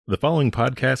The following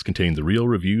podcast contains real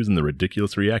reviews and the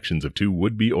ridiculous reactions of two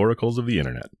would-be oracles of the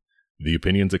internet. The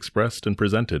opinions expressed and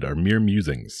presented are mere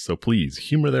musings, so please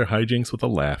humor their hijinks with a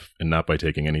laugh and not by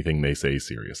taking anything they say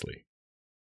seriously.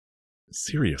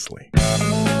 Seriously.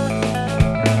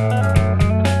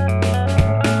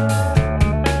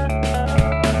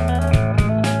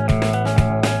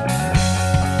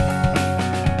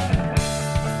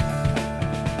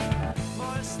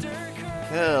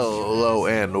 Hello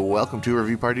and welcome to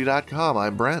ReviewParty.com.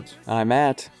 I'm Brent. I'm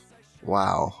Matt.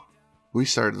 Wow. We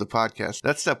started the podcast.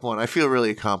 That's step one. I feel really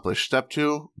accomplished. Step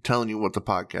two, telling you what the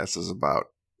podcast is about.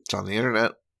 It's on the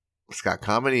internet. It's got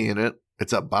comedy in it.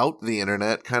 It's about the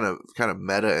internet, kind of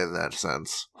meta in that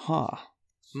sense. Huh.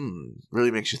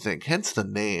 Really makes you think. Hence the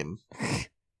name.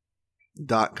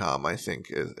 .com, I think,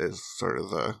 is sort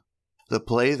of the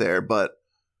play there. But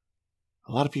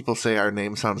a lot of people say our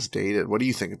name sounds dated. What do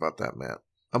you think about that, Matt?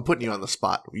 I'm putting you on the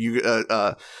spot. You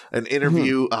an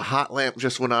interview, a hot lamp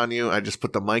just went on you. I just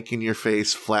put the mic in your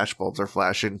face. Flashbulbs are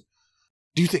flashing.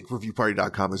 Do you think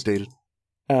ReviewParty.com is dated?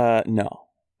 No.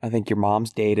 I think your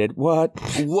mom's dated. What?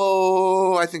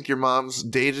 Whoa! I think your mom's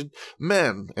dated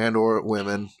men and or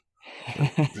women,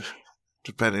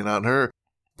 depending on her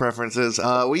preferences.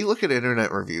 We look at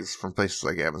internet reviews from places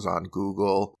like Amazon,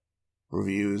 Google,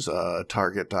 reviews,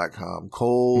 Target.com,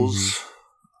 Kohl's.com.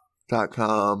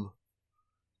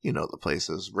 You know the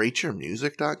places.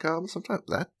 RateYourMusic.com. Sometimes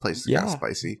that place is kind of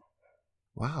spicy.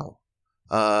 Wow.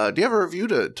 Do you have a review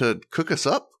to cook us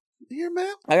up here,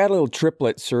 Matt? I got a little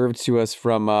triplet served to us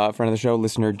from friend of the show,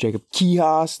 listener Jacob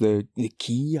Keyhouse, the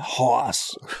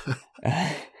Keyhouse.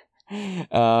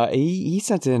 He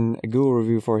sent in a Google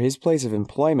review for his place of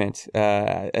employment,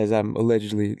 as I'm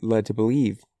allegedly led to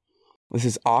believe. This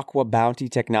is Aqua Bounty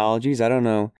Technologies. I don't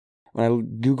know. When I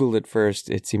Googled it first,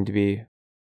 it seemed to be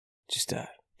just a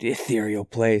ethereal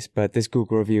place, but this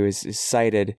Google review is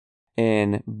cited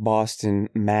in Boston,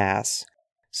 Mass.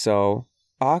 So,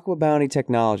 Aqua Bounty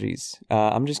Technologies.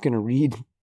 I'm just going to read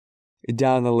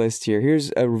down the list here.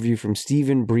 Here's a review from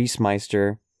Steven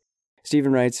Briesmeister.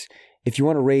 Steven writes, "If you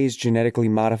want to raise genetically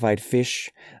modified fish,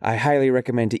 I highly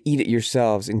recommend to eat it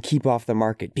yourselves and keep off the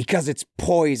market because it's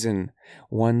poison.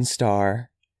 1 star.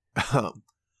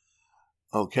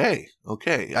 Okay.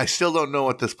 I still don't know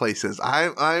what this place is.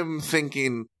 I'm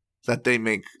thinking that they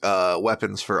make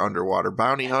weapons for underwater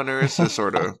bounty hunters. Is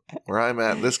sort of where I'm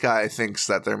at. This guy thinks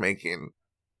that they're making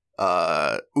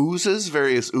various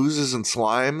oozes and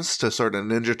slimes to sort of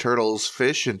Ninja Turtles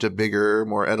fish into bigger,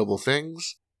 more edible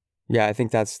things. Yeah, I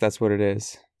think that's what it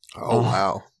is. Oh,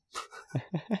 wow.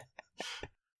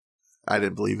 I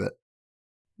didn't believe it.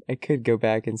 I could go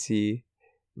back and see.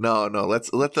 No.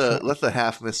 Let the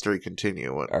half mystery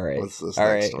continue. All right. What's this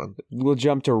next one? We'll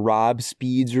jump to Rob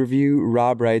Speed's review.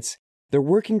 Rob writes, "They're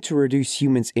working to reduce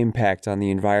humans' impact on the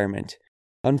environment.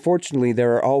 Unfortunately,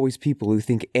 there are always people who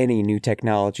think any new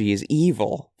technology is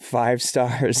evil. 5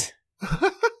 stars."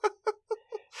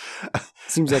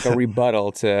 Seems like a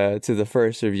rebuttal to the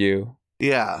first review.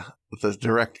 Yeah, the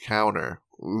direct counter.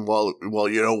 Well,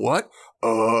 you know what?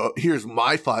 Here's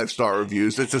my 5-star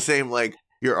reviews. It's the same like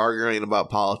you're arguing about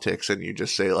politics and you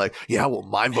just say like, yeah, well,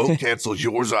 my vote cancels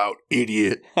yours out,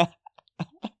 idiot.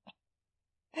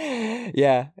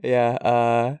 Yeah.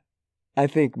 I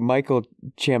think Michael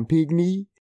Champigny,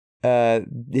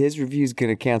 his review is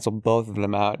going to cancel both of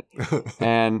them out.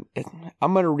 And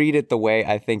I'm going to read it the way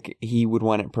I think he would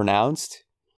want it pronounced.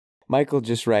 Michael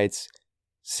just writes,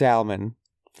 "Salmon,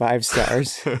 5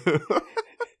 stars."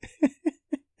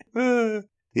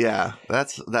 Yeah,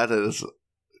 that is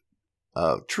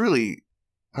truly,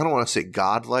 I don't want to say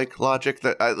godlike logic.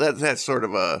 That's sort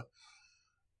of a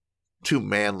too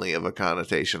manly of a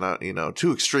connotation.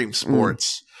 Too extreme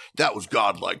sports. That was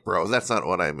godlike, bro. That's not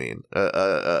what I mean.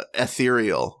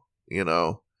 Ethereal,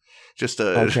 just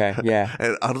an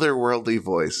otherworldly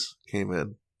voice came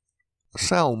in.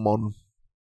 Salmon.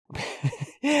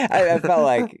 I felt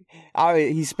like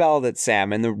he spelled it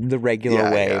salmon the regular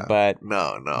way, but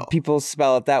no, people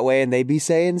spell it that way and they be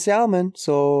saying salmon,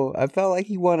 so I felt like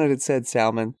he wanted it said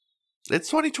salmon. It's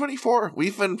 2024.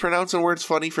 We've been pronouncing words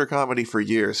funny for comedy for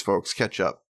years, folks. Catch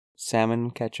up.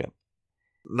 Salmon ketchup.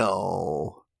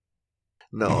 No,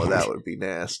 that would be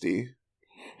nasty.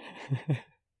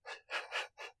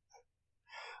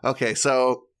 Okay,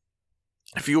 so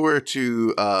if you were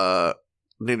to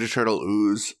Ninja Turtle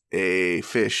ooze a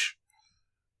fish,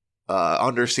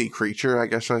 undersea creature, I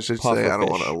guess I should say. I don't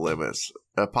want to limit.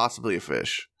 Possibly a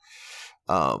fish.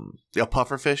 A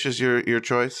pufferfish is your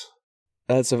choice?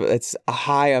 It's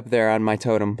high up there on my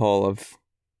totem pole of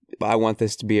I want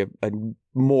this to be a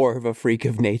more of a freak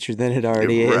of nature than it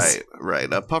already is.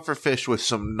 Right. A pufferfish with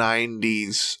some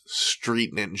 90s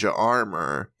street ninja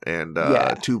armor and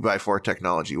 2x4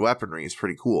 technology weaponry is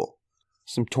pretty cool.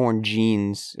 Some torn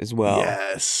jeans as well.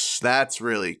 Yes, that's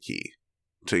really key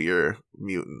to your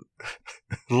mutant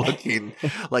looking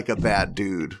like a bad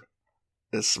dude.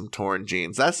 There's some torn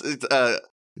jeans. That's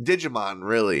Digimon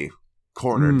really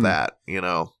cornered that, you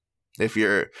know. If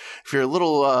your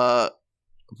little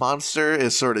monster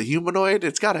is sort of humanoid,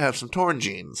 it's got to have some torn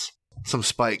jeans, some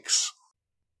spikes.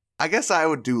 I guess I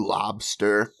would do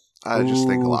lobster. I just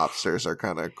think lobsters are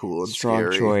kind of cool and strong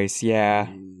scary. choice, yeah.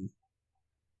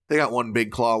 They got one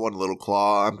big claw, one little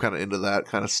claw. I'm kind of into that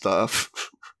kind of stuff.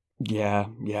 Yeah.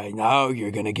 Now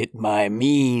you're gonna get my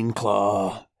mean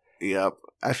claw. Yep.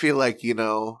 I feel like, you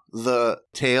know, the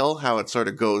tail, how it sort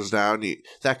of goes down,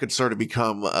 that could sort of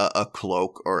become a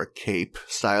cloak or a cape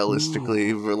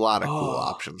stylistically. A lot of cool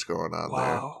options going on there.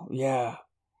 Wow, yeah.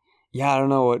 Yeah, I don't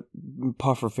know what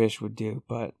pufferfish would do,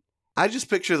 but... I just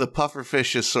picture the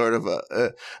pufferfish as sort of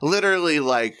literally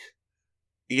like,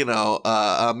 you know,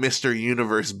 a Mr.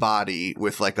 Universe body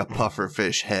with like a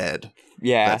pufferfish head.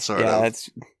 Yeah, that's...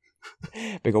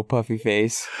 Big old puffy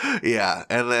face. Yeah,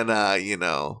 and then you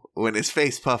know, when his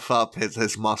face puff up,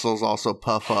 his muscles also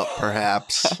puff up,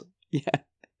 perhaps. Yeah.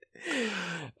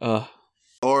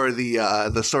 Or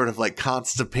the sort of like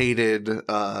constipated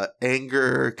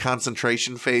anger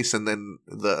concentration face, and then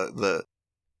the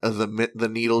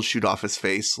needles shoot off his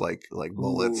face like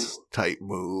bullets type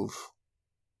move.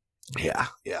 Yeah.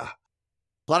 A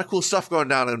lot of cool stuff going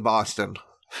down in Boston.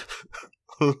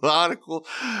 A lot of cool.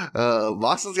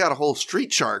 Boston's got a whole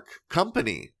street shark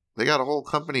company. They got a whole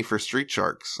company for street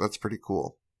sharks. That's pretty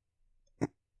cool.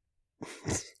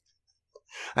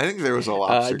 I think there was a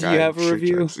lobster guy. Do you have a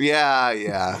review? Sharks. Yeah. I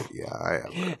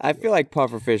have. I feel like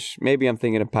pufferfish. Maybe I'm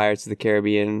thinking of Pirates of the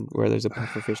Caribbean, where there's a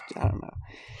pufferfish. I don't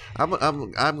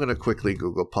know. I'm gonna quickly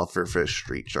Google pufferfish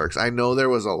street sharks. I know there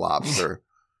was a lobster.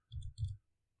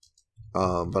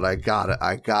 But I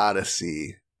gotta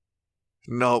see.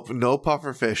 Nope, no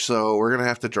pufferfish, so we're going to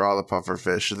have to draw the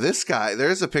pufferfish. This guy,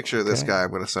 there's a picture of this guy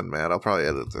I'm going to send Matt. I'll probably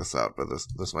edit this out, but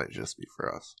this might just be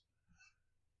for us.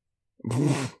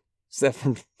 Is that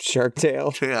from Shark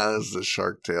Tale? Yeah, this is a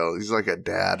Shark Tale. He's like a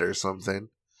dad or something.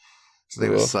 His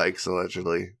name is Sykes,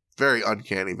 allegedly. Very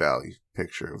uncanny valley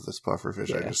picture of this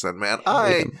pufferfish I just sent Matt.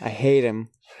 I hate him.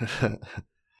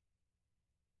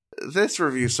 This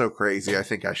review's so crazy, I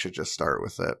think I should just start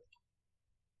with it.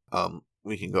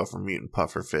 We can go from mutant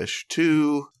pufferfish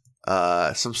to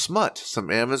some smut, some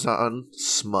Amazon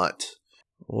smut.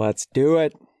 Let's do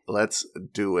it. This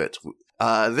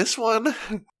one,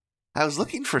 I was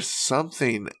looking for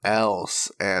something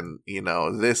else, and, you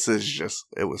know, this is just,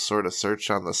 it was sort of searched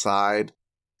on the side,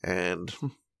 and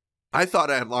I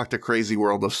thought I unlocked a crazy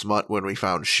world of smut when we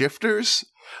found shifters.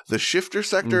 The shifter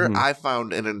sector, I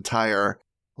found an entire,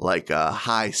 like,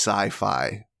 high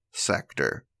sci-fi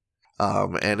sector.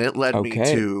 And it led me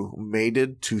to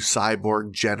Mated to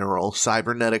Cyborg General,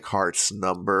 Cybernetic Hearts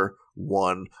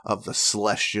 #1 of the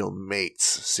Celestial Mates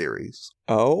series.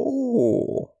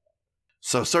 Oh.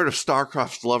 So sort of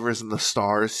StarCraft Lovers in the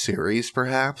Stars series,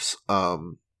 perhaps.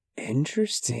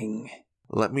 Interesting.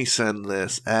 Let me send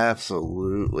this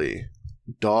absolutely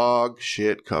dog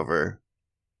shit cover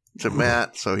to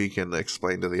Matt so he can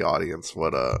explain to the audience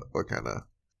what kind of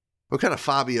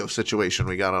Fabio situation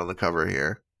we got on the cover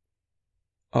here.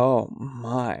 Oh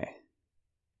my.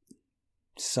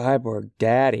 Cyborg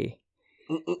Daddy.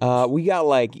 We got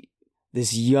like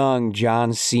this young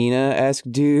John Cena-esque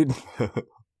dude.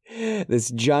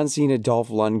 This John Cena Dolph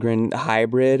Lundgren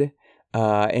hybrid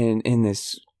in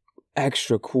this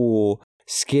extra cool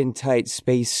skin tight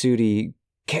space suity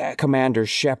Commander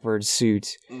Shepard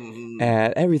suit.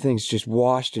 Everything's just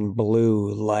washed in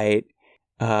blue light.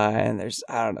 And there's,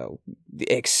 I don't know,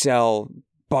 the Excel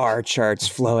bar charts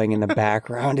flowing in the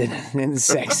background in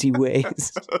sexy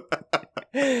ways.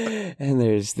 And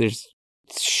there's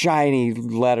shiny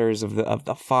letters of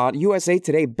the font. USA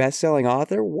Today bestselling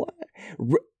author? What?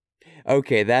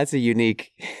 Okay, that's a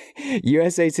unique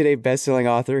USA Today bestselling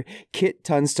author, Kit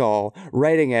Tunstall,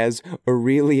 writing as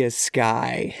Aurelia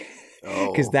Sky.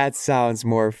 Because that sounds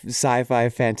more sci-fi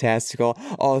fantastical.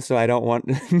 Also, I don't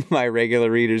want my regular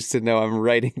readers to know I'm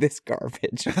writing this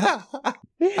garbage. I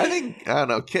don't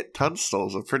know, Kit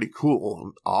Tunstall's a pretty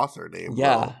cool author name.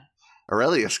 Yeah. Bro.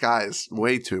 Aurelia Sky is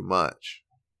way too much.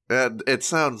 And it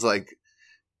sounds like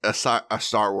a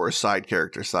Star Wars side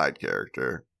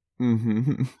character.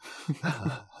 Mm-hmm.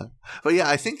 But yeah,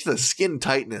 I think the skin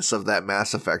tightness of that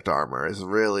Mass Effect armor is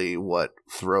really what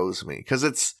throws me. Because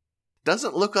it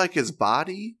doesn't look like his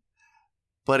body,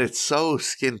 but it's so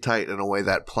skin tight in a way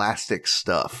that plastic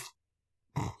stuff,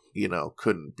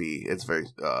 couldn't be. It's very,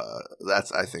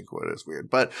 that's, I think, what is weird.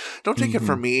 But don't take it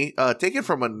from me. Take it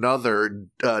from another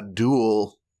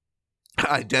dual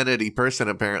identity person,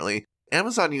 apparently.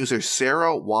 Amazon user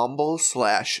Sarah Womble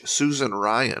 / Susan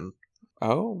Ryan.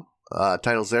 Oh.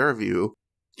 Titles their review,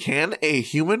 Can a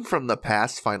human from the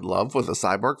past find love with a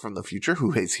cyborg from the future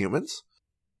who hates humans?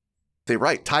 They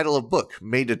write, title of book,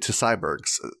 Mated to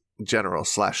Cyborgs, General /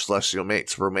 Celestial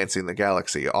Mates, Romancing the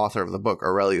Galaxy. Author of the book,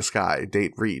 Aurelia Skye.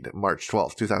 Date read, March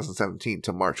 12th, 2017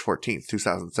 to March 14th,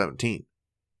 2017.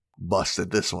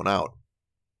 Busted this one out.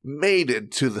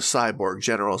 Mated to the Cyborg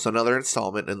Generals, another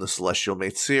installment in the Celestial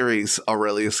Mates series.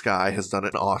 Aurelia Skye has done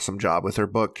an awesome job with her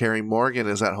book. Carrie Morgan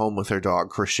is at home with her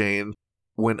dog, Crochane,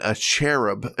 when a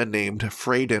cherub named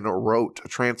Freyden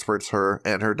transports her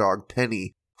and her dog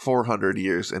Penny 400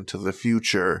 years into the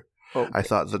future. Okay. I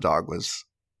thought the dog was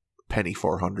Penny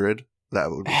 400.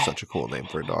 That would be such a cool name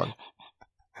for a dog.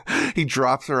 He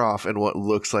drops her off in what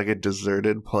looks like a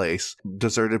deserted planet,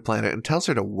 and tells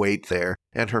her to wait there,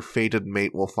 and her fated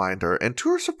mate will find her. And to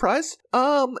her surprise,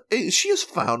 she is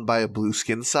found by a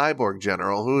blue-skinned cyborg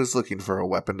general who is looking for a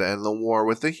weapon to end the war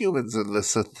with the humans and the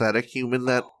synthetic human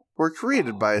that were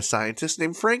created by a scientist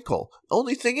named Frankel.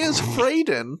 Only thing is,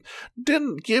 Freyden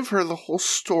didn't give her the whole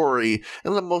story,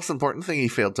 and the most important thing he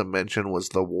failed to mention was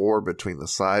the war between the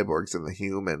cyborgs and the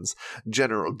humans.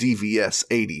 General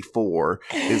DVS-84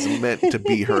 is meant to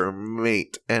be her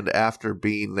mate, and after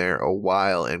being there a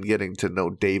while and getting to know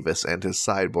Davis and his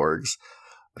cyborgs,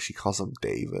 she calls him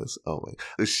Davis. Oh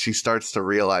my. She starts to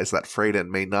realize that Freyden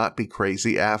may not be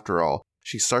crazy after all.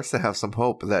 She starts to have some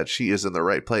hope that she is in the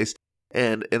right place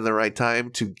and in the right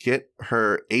time to get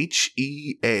her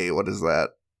HEA. What is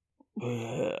that?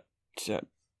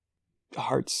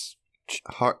 Hearts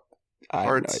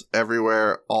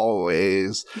everywhere,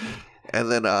 always. And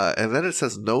then it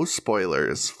says no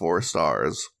spoilers, 4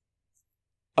 stars.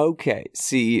 Okay,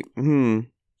 see,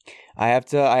 I have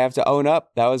to own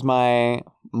up. That was my.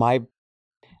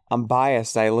 I'm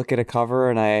biased. I look at a cover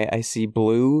and I see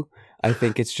blue. I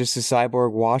think it's just a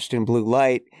cyborg washed in blue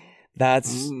light.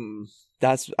 That's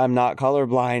I'm not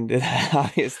colorblind.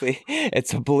 Obviously,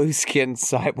 it's a blue-skinned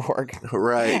cyborg.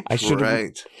 Right.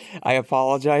 I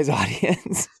apologize,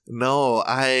 audience. No,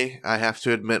 I have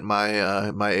to admit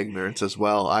my ignorance as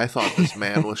well. I thought this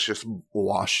man was just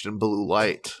washed in blue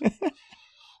light,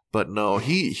 but no,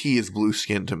 he is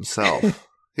blue-skinned himself.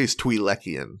 He's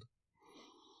Twi'lecian,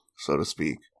 so to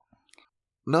speak.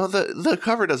 No, the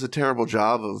cover does a terrible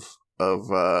job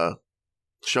of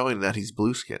showing that he's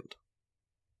blue-skinned.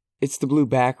 It's the blue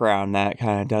background that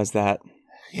kind of does that.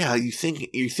 Yeah, you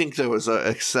think there was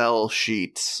Excel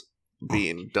sheets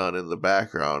being done in the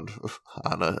background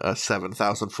on a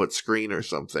 7,000-foot screen or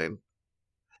something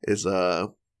is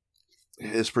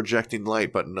projecting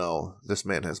light, but no, this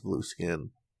man has blue skin.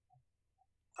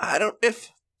 I don't if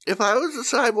I was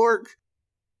a cyborg,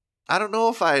 I don't know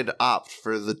if I'd opt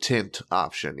for the tint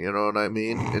option, you know what I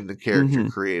mean, in the character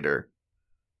creator.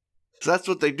 So that's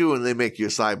what they do when they make you a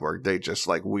cyborg. They just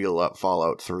like wheel up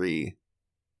Fallout 3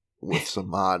 with some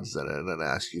mods in it and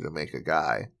ask you to make a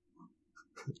guy.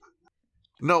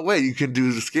 No way, you can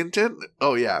do the skin tint?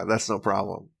 Oh yeah, that's no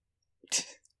problem.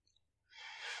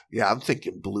 Yeah, I'm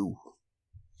thinking blue.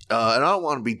 And I don't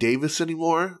want to be Davis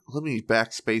anymore. Let me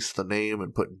backspace the name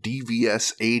and put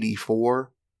DVS-84.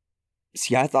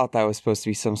 See, I thought that was supposed to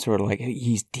be some sort of like, hey,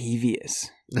 he's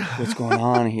devious. What's going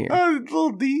on here?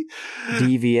 Little D.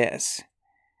 DVS.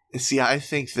 See, I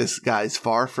think this guy's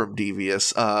far from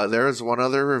devious. There is one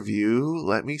other review.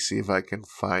 Let me see if I can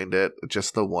find it.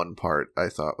 Just the one part I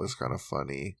thought was kind of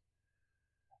funny.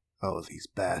 Oh, these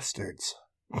bastards.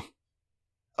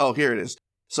 Oh, here it is.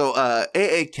 So,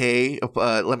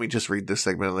 AAK, let me just read this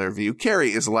segment of the review.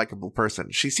 Carrie is a likable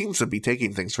person. She seems to be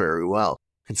taking things very well,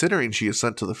 considering she is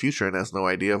sent to the future and has no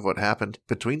idea of what happened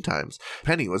between times.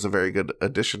 Penny was a very good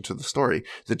addition to the story.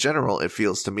 The general, it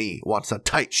feels to me, wants a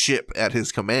tight ship at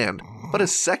his command, but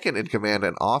his second in command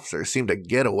and officer seem to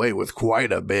get away with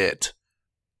quite a bit.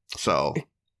 So,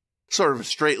 sort of a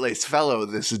straight-laced fellow,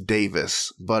 this is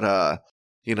Davis, but,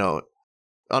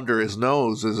 under his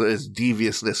nose is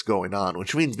deviousness going on,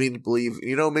 which means me to believe,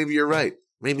 maybe you're right.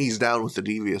 Maybe he's down with the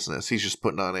deviousness. He's just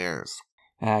putting on airs.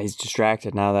 He's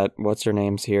distracted now that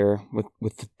what's-her-name's here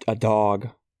with a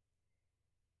dog.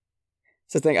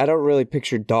 It's the thing, I don't really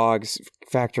picture dogs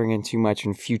factoring in too much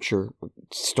in future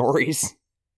stories.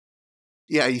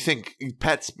 Yeah, you think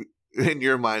pets, in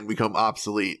your mind, become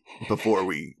obsolete before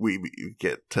we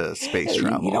get to space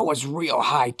travel. You know what's real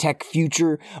high-tech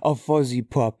future? A fuzzy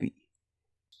puppy.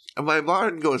 My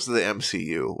mind goes to the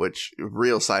MCU, which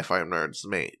real sci-fi nerds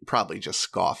may probably just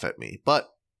scoff at me, but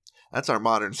that's our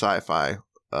modern sci-fi,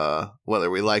 whether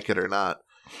we like it or not.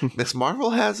 Miss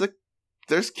Marvel has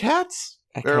there's cats,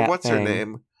 or what's her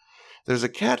name? There's a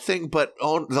cat thing, but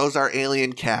those are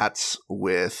alien cats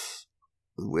with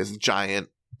giant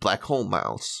black hole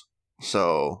mouths.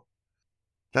 So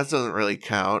that doesn't really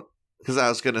count. Because I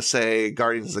was going to say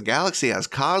Guardians of the Galaxy has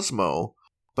Cosmo,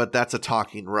 but that's a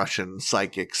talking Russian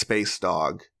psychic space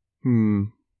dog. So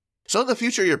in the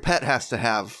future, your pet has to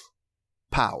have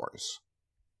powers.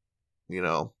 You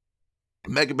know,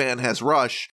 Mega Man has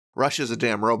Rush. Rush is a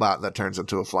damn robot that turns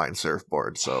into a flying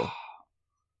surfboard. So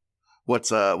what's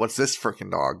this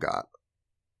freaking dog got?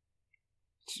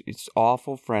 It's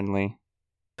awful friendly.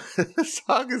 This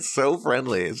dog is so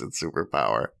friendly. Is its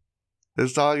superpower?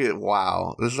 This dog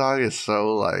is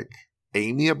so, like,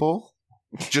 amiable.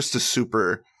 Just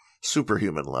to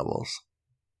superhuman levels.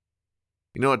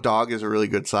 You know, a dog is a really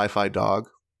good sci-fi dog?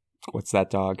 What's that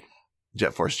dog?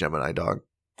 Jet Force Gemini dog.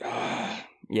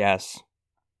 Yes.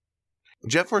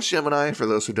 Jet Force Gemini, for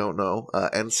those who don't know,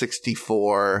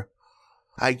 N64.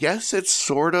 I guess it's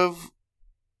sort of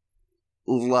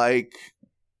like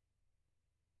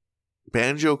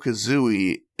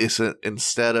Banjo-Kazooie.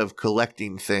 Instead of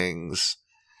collecting things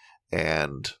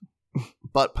and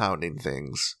butt-pounding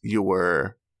things, you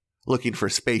were looking for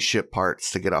spaceship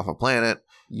parts to get off a planet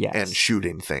and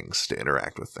shooting things to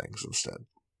interact with things instead.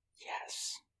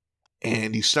 Yes.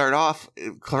 And you start off,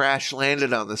 crash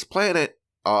landed on this planet.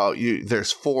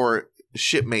 There's 4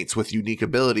 shipmates with unique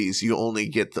abilities. You only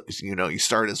get, you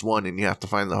start as one and you have to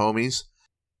find the homies.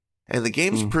 And the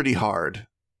game's pretty hard.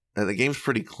 And the game's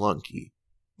pretty clunky.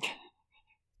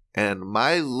 And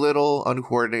my little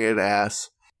uncoordinated ass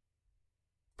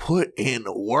put in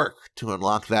work to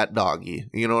unlock that doggy.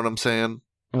 You know what I'm saying?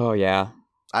 Oh, yeah.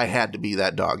 I had to be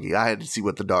that doggy. I had to see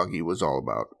what the doggy was all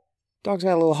about. Dog's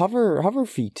got a little hover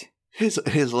feet.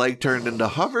 His leg turned into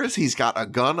hovers. He's got a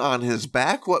gun on his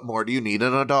back. What more do you need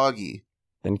in a doggy?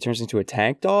 Then he turns into a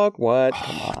tank dog? What?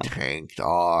 Come on. Tank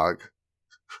dog.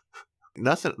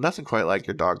 Nothing quite like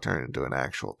your dog turning into an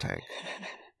actual tank.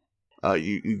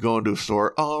 You go into a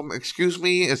store. Excuse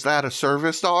me, is that a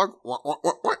service dog? What?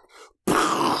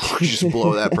 You just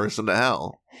blow that person to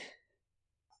hell.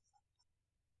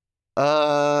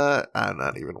 I'm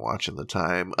not even watching the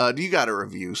time. Do you got a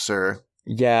review, sir?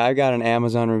 Yeah, I got an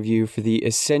Amazon review for the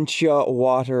Essentia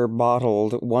Water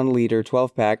Bottled 1 liter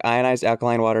 12-pack ionized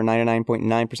alkaline water,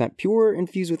 99.9% pure,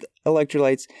 infused with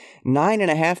electrolytes,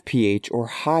 9.5 pH or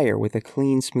higher with a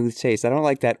clean, smooth taste. I don't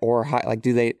like that or high. Like,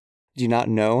 do you not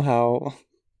know how?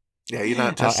 Yeah, you're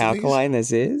not testing how alkaline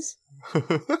this is.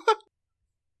 Give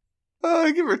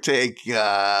or take 2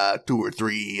 or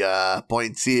 3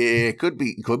 points here. Could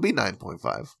be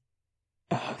 9.5.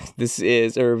 This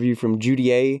is a review from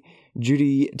Judy A.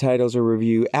 Judy titles her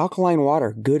review, Alkaline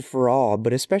Water, Good for All,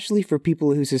 but especially for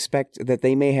people who suspect that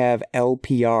they may have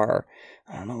LPR.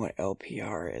 I don't know what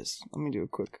LPR is. Let me do a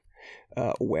quick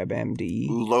WebMD.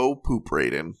 Low poop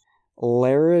rating.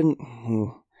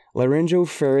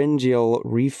 Laryngopharyngeal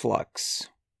reflux.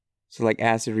 So like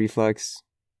acid reflux,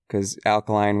 because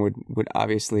alkaline would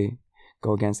obviously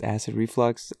go against acid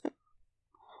reflux.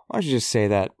 Why don't you just say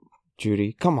that,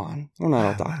 Judy? Come on, we're not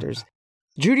all doctors.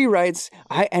 Judy writes,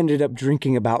 I ended up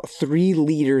drinking about 3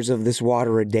 liters of this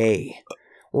water a day.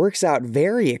 Works out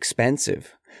very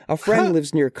expensive. A friend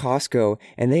lives near Costco,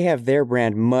 and they have their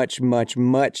brand much, much,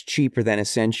 much cheaper than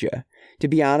Essentia. To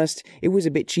be honest, it was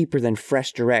a bit cheaper than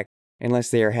Fresh Direct,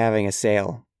 unless they are having a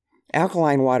sale.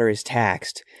 Alkaline water is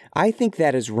taxed. I think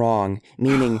that is wrong,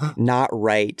 meaning not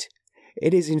right.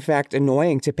 It is in fact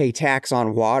annoying to pay tax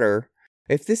on water.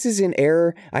 If this is in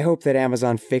error, I hope that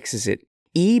Amazon fixes it.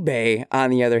 eBay, on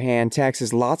the other hand,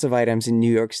 taxes lots of items in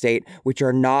New York State which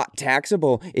are not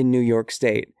taxable in New York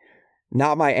State.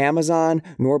 Not by Amazon,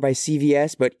 nor by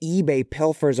CVS, but eBay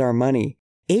pilfers our money.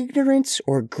 Ignorance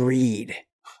or greed?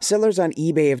 Sellers on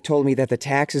eBay have told me that the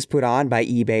tax is put on by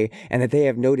eBay and that they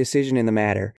have no decision in the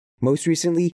matter. Most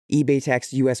recently, eBay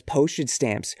taxed U.S. postage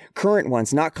stamps, current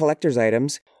ones, not collector's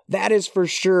items. That is for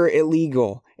sure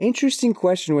illegal. Interesting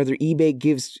question whether eBay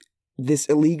gives this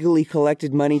illegally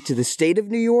collected money to the state of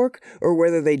New York or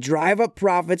whether they drive up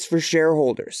profits for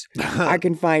shareholders. I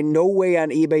can find no way on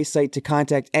eBay's site to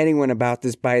contact anyone about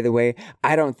this, by the way.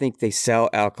 I don't think they sell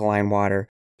alkaline water.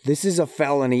 This is a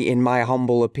felony in my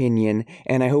humble opinion,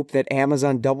 and I hope that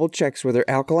Amazon double checks whether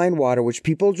alkaline water, which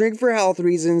people drink for health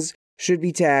reasons, should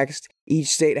be taxed. Each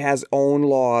state has own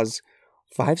laws.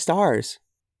 5 stars.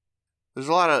 There's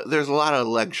a lot of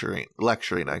lecturing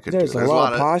I could do. There's a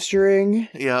lot of posturing.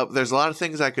 Yeah, there's a lot of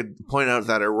things I could point out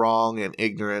that are wrong and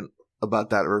ignorant about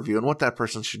that review and what that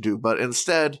person should do. But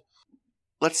instead,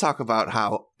 let's talk about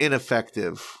how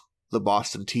ineffective the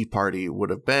Boston Tea Party would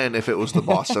have been if it was the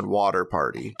Boston Water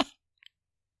Party.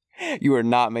 You are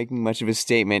not making much of a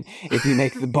statement if you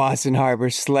make the Boston Harbor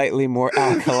slightly more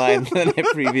alkaline than it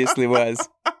previously was.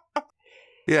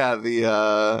 Yeah,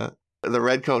 the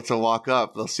redcoats will walk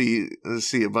up. They'll see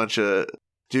a bunch of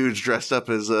dudes dressed up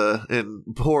as in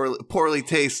poorly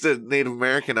tasted Native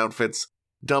American outfits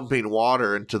dumping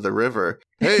water into the river.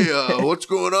 Hey, what's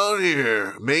going on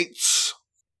here, mates?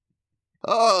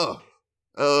 Oh,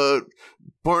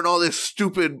 pouring all this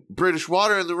stupid British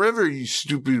water in the river, you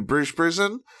stupid British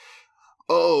person.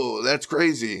 Oh, that's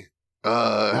crazy.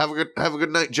 Have a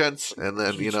good night, gents. And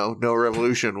then, no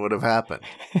revolution would have happened.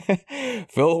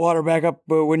 Fill the water back up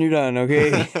when you're done,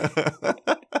 okay?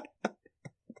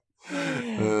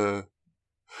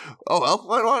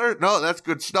 Alkaline water? No, that's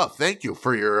good stuff. Thank you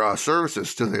for your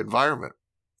services to the environment.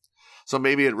 So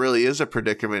maybe it really is a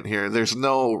predicament here. There's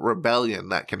no rebellion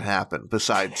that can happen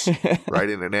besides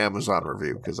writing an Amazon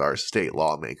review, because our state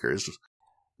lawmakers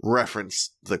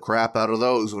reference the crap out of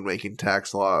those when making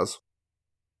tax laws.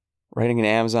 Writing an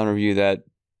Amazon review that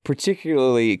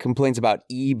particularly complains about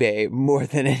eBay more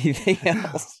than anything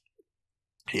else.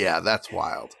 Yeah, that's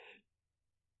wild.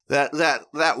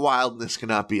 That wildness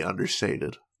cannot be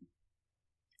understated.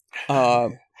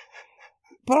 But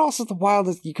also the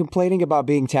wildness, you complaining about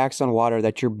being taxed on water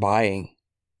that you're buying.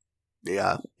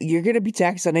 Yeah. You're going to be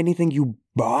taxed on anything you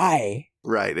buy.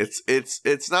 Right.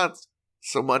 It's not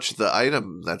so much the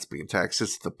item that's being taxed,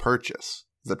 it's the purchase,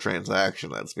 the transaction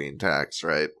that's being taxed,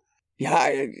 right? Yeah,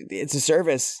 it's a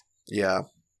service. Yeah.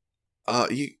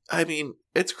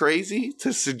 It's crazy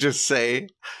to just say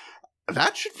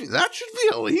that should be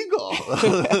illegal.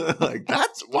 Like,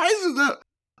 why isn't that?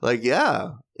 Like,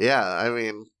 yeah.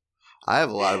 I have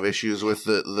a lot of issues with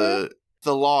the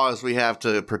laws we have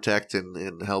to protect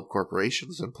and help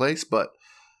corporations in place, but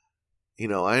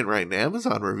I ain't writing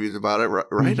Amazon reviews about it.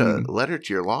 Write a letter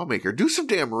to your lawmaker. Do some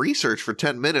damn research for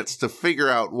 10 minutes to figure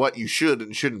out what you should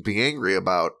and shouldn't be angry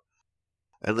about.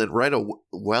 And then write a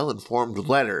well-informed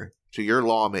letter to your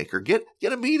lawmaker. Get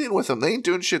a meeting with them. They ain't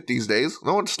doing shit these days.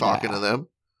 No one's talking to them.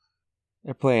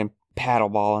 They're playing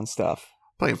paddleball and stuff.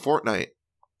 Playing Fortnite.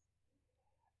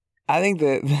 I think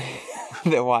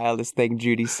the wildest thing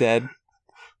Judy said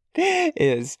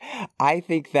is, I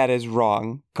think that is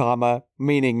wrong,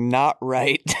 meaning not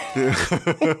right.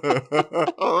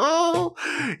 Oh,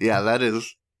 yeah, that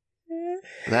is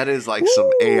like some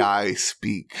AI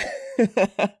speak.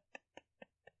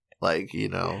 Like,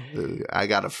 I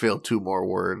gotta fill 2 more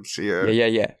words here.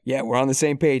 Yeah, we're on the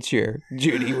same page here,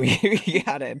 Judy. We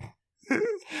got it.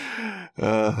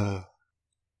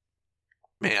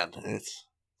 Man,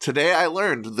 today I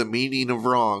learned the meaning of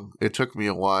wrong. It took me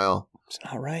a while. It's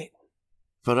not right.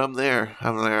 But I'm there.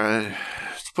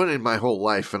 It's putting my whole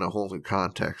life in a whole new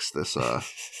context, this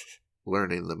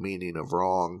learning the meaning of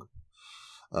wrong.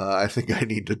 I think I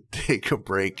need to take a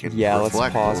break and reflect.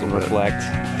 Let's pause and reflect.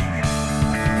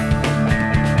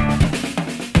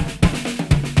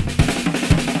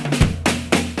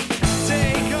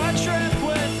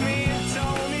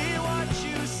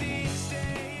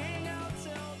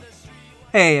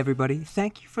 Hey everybody,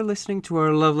 thank you for listening to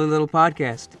our lovely little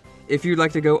podcast. If you'd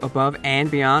like to go above and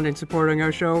beyond in supporting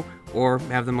our show, or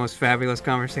have the most fabulous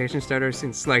conversation starter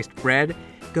since sliced bread,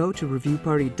 go to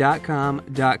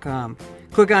reviewparty.com.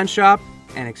 Click on shop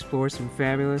and explore some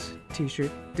fabulous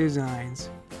t-shirt designs.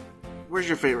 Where's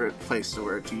your favorite place to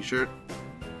wear a t-shirt?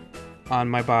 On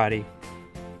my body.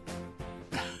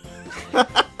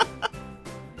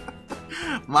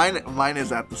 Mine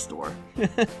is at the store.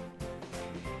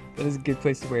 That is a good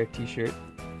place to wear a t-shirt.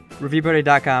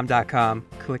 Reviewparty.com.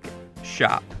 Click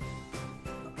shop.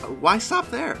 Why stop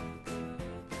there?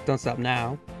 Don't stop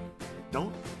now.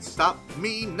 Don't stop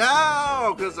me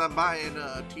now, because I'm buying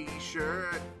a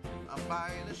t-shirt. I'm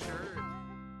buying a shirt.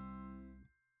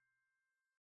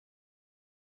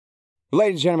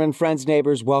 Ladies and gentlemen, friends,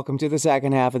 neighbors, welcome to the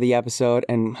second half of the episode,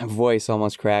 and my voice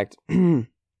almost cracked.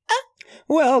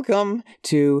 Welcome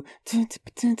to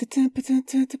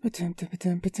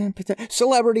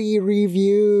Celebrity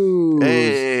Reviews.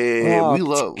 Hey, we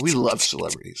love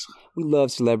celebrities. We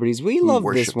love celebrities. We love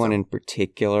this one in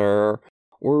particular.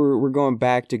 We're going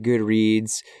back to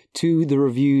Goodreads to the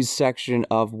reviews section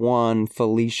of one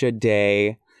Felicia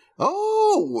Day.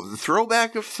 Oh, the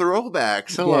throwback of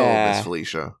throwbacks. Hello, Miss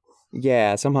Felicia.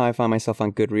 Yeah, somehow I found myself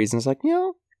on Goodreads and it's like,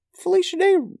 Felicia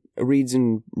Day reads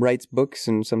and writes books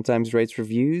and sometimes writes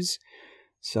reviews.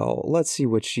 So let's see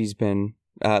what she's been.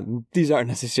 These aren't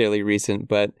necessarily recent,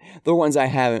 but the ones I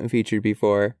haven't featured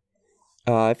before.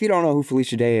 If you don't know who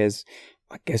Felicia Day is,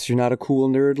 I guess you're not a cool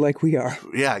nerd like we are.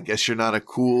 Yeah, I guess you're not a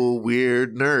cool,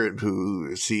 weird nerd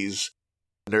who sees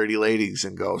nerdy ladies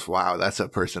and goes, wow, that's a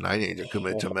person I need to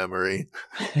commit to memory.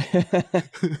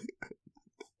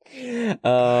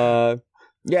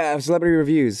 Yeah, celebrity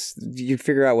reviews. You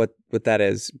figure out what that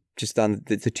is just on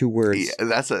the two words.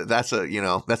 Yeah,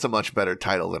 that's a much better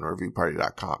title than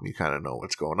reviewparty.com. You kind of know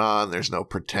what's going on. There's no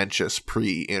pretentious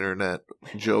pre-internet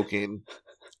joking.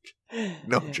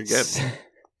 Know what you're getting.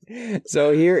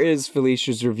 So here is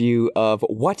Felicia's review of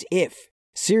What If?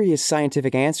 Serious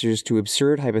Scientific Answers to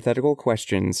Absurd Hypothetical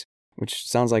Questions, which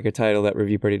sounds like a title that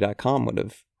reviewparty.com would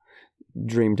have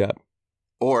dreamed up.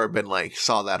 Or been like,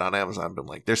 saw that on Amazon, been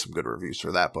like, there's some good reviews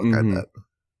for that book, I bet.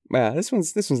 Yeah, this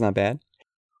one's not bad.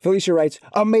 Felicia writes,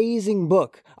 amazing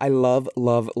book. I love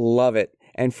it.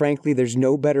 And frankly, there's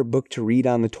no better book to read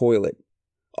on the toilet.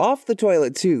 Off the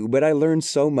toilet too, but I learned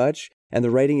so much, and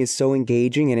the writing is so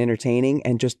engaging and entertaining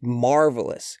and just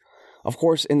marvelous. Of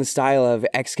course, in the style of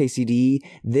XKCD,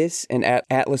 this and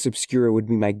Atlas Obscura would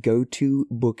be my go-to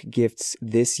book gifts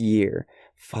this year.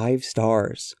 5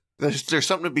 stars. There's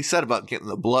something to be said about getting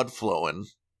the blood flowing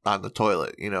on the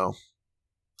toilet, you know.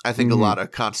 I think a lot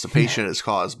of constipation is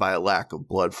caused by a lack of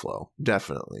blood flow.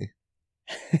 Definitely.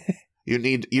 You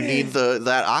need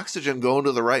that oxygen going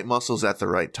to the right muscles at the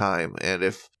right time. And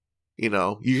if, you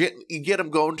know, you get them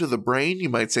going to the brain, you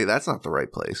might say that's not the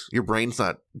right place. Your brain's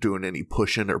not doing any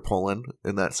pushing or pulling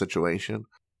in that situation.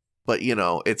 But, you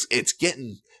know, it's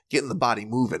getting the body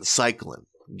moving, cycling,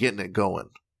 getting it going.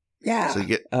 Yeah. So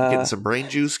you getting some brain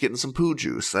juice, getting some poo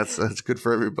juice. That's good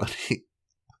for everybody.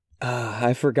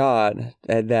 I forgot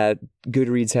that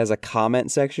Goodreads has a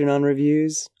comment section on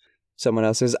reviews. Someone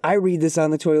else says, I read this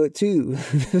on the toilet too.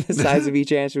 The size of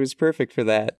each answer was perfect for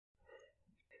that.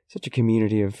 Such a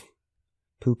community of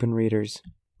pooping readers.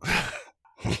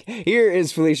 Here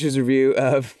is Felicia's review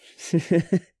of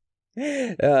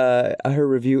her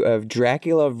review of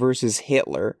Dracula versus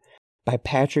Hitler by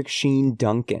Patrick Sheen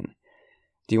Duncan.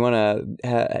 Do you want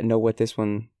to know what this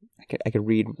one I could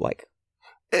read like?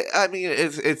 I mean,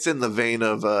 it's in the vein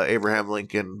of Abraham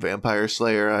Lincoln Vampire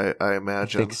Slayer, I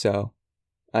imagine.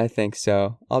 I think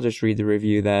so. I'll just read the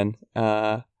review then.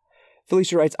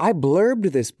 Felicia writes, I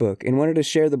blurbed this book and wanted to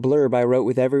share the blurb I wrote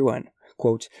with everyone.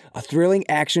 Quote, a thrilling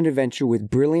action adventure with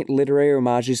brilliant literary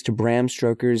homages to Bram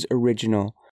Stoker's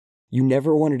original. You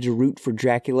never wanted to root for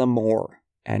Dracula more.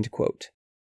 End quote.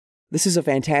 This is a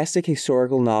fantastic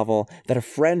historical novel that a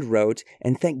friend wrote,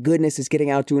 and thank goodness it's getting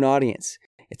out to an audience.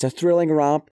 It's a thrilling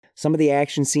romp. Some of the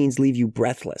action scenes leave you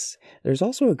breathless. There's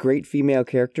also a great female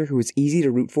character who is easy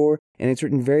to root for, and it's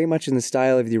written very much in the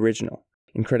style of the original.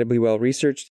 Incredibly well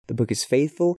researched, the book is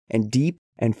faithful and deep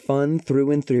and fun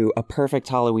through and through. A perfect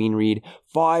Halloween read.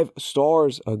 5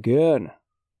 stars again.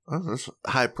 Oh, that's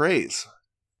high praise.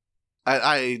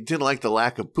 I didn't like the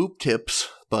lack of poop tips,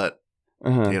 but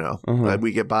glad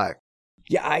we get by.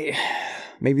 Yeah,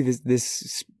 maybe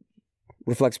this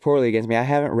reflects poorly against me. I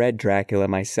haven't read Dracula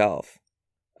myself,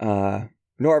 nor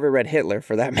have I read Hitler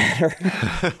for that matter.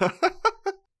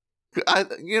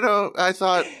 I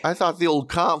thought the old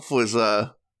Kampf was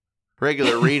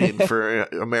regular reading for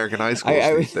American high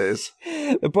schools these days.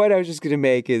 The point I was just going to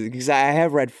make is because I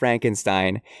have read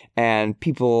Frankenstein, and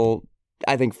people,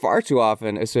 I think, far too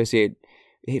often associate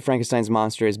Frankenstein's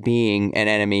monster as being an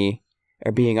enemy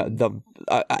or being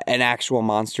an actual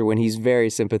monster when he's very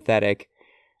sympathetic.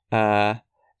 And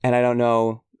I don't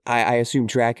know. I assume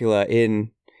Dracula in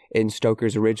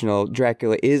Stoker's original,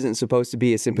 Dracula isn't supposed to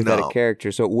be a sympathetic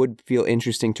character, so it would feel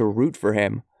interesting to root for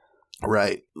him.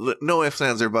 Right. No ifs,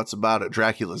 ands, or buts about it.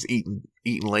 Dracula's eating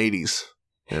ladies.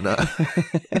 And,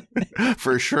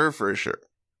 for sure.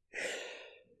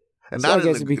 And so not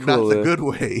in the good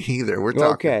way either. We're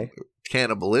talking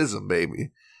cannibalism, baby.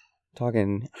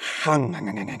 Talking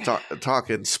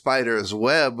spider's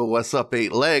web. What's up,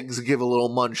 8 legs? Give a little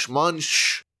munch.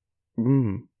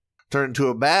 Turn into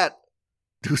a bat.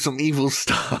 Do some evil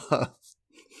stuff.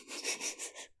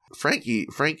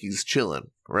 Frankie's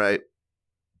chilling, right?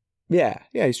 Yeah.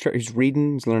 He's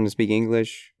reading. He's learning to speak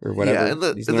English or whatever. Yeah, and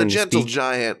the gentle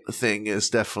giant thing is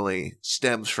definitely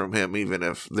stems from him, even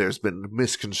if there's been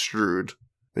misconstrued.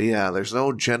 But yeah, there's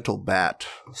no gentle bat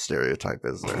stereotype,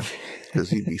 is there?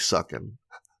 Because he'd be sucking.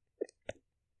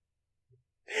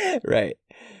 Right.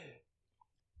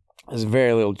 There's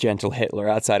very little gentle Hitler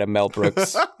outside of Mel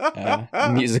Brooks'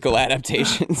 musical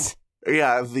adaptations.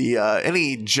 Yeah, the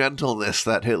any gentleness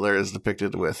that Hitler is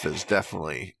depicted with is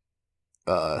definitely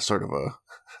sort of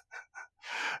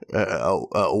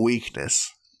a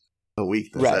weakness. A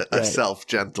weakness, Right, a right.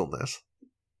 self-gentleness.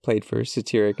 Played for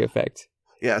satiric effect.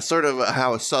 Yeah, sort of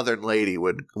how a southern lady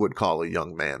would call a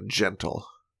young man gentle.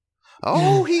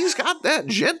 Oh, he's got that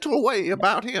gentle way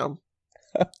about him.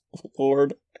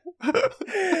 Lord.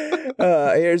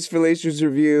 Here's Felicia's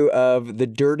review of The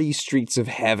Dirty Streets of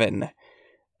Heaven.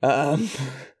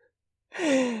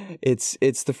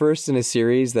 It's the first in a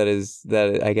series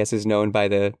that I guess is known by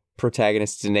the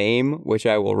protagonist's name, which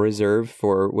I will reserve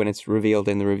for when it's revealed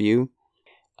in the review.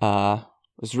 It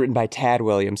was written by Tad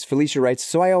Williams. Felicia writes,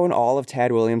 so I own all of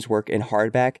Tad Williams' work in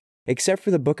hardback, except for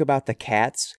the book about the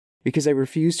cats, because I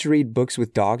refuse to read books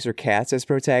with dogs or cats as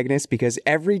protagonists, because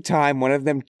every time one of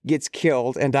them gets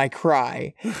killed and I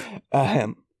cry.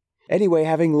 Anyway,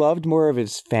 having loved more of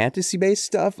his fantasy-based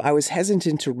stuff, I was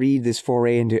hesitant to read this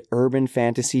foray into urban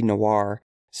fantasy noir,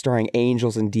 starring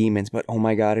angels and demons, but oh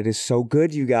my god, it is so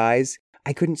good, you guys.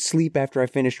 I couldn't sleep after I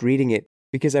finished reading it,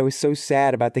 because I was so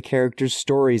sad about the characters'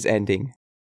 stories ending.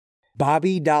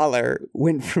 Bobby Dollar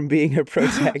went from being a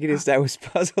protagonist I was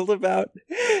puzzled about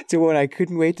to one I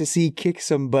couldn't wait to see kick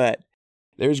some butt.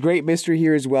 There's great mystery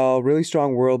here as well, really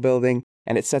strong world building,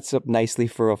 and it sets up nicely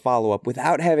for a follow-up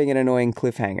without having an annoying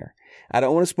cliffhanger. I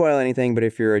don't want to spoil anything, but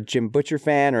if you're a Jim Butcher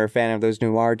fan or a fan of those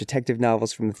noir detective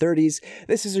novels from the 30s,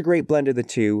 this is a great blend of the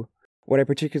two. What I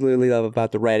particularly love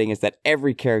about the writing is that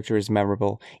every character is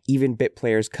memorable. Even bit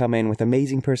players come in with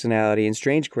amazing personality and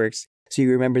strange quirks, so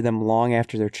you remember them long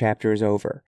after their chapter is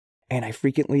over. And I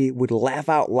frequently would laugh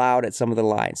out loud at some of the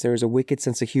lines. There is a wicked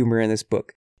sense of humor in this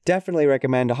book. Definitely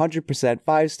recommend 100%,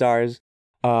 5 stars.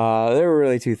 There were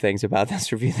really two things about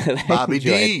this review that I Bobby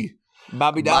enjoyed. D.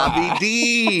 Bobby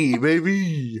D,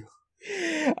 baby.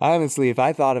 Honestly, if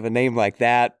I thought of a name like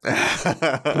that,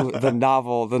 the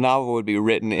novel would be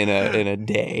written in a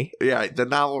day. Yeah, the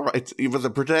novel writes, even the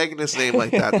protagonist name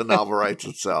like that, the novel writes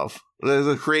itself. There's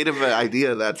a creative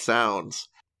idea that sounds,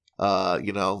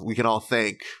 we can all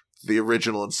thank the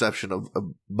original inception of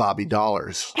Bobby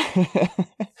Dollars.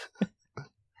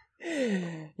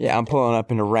 Yeah, I'm pulling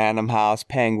up in a Random House,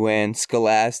 Penguin,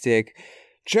 Scholastic.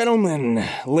 Gentlemen,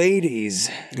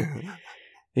 ladies,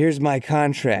 here's my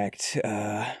contract.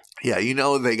 Yeah,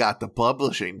 they got the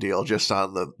publishing deal just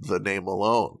on the name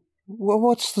alone. Well,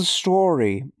 what's the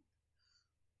story?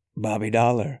 Bobby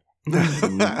Dollar.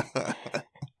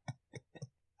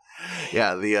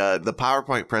 Yeah, the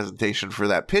PowerPoint presentation for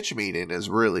that pitch meeting is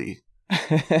really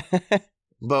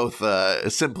both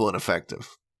simple and effective.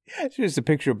 It's just a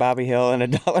picture of Bobby Hill and a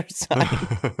dollar sign.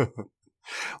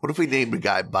 What if we named a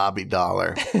guy Bobby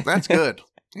Dollar? That's good.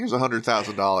 Here's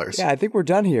 $100,000. Yeah, I think we're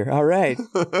done here. All right.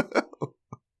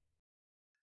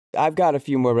 I've got a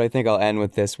few more, but I think I'll end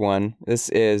with this one. This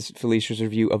is Felicia's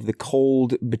review of The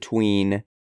Cold Between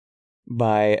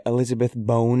by Elizabeth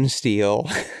Bonesteel.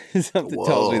 Something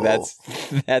tells me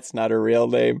that's not her real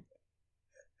name.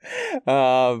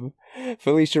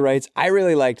 Felicia writes, I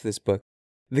really liked this book.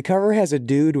 The cover has a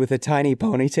dude with a tiny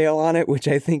ponytail on it, which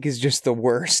I think is just the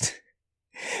worst.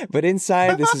 But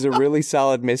inside, this is a really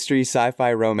solid mystery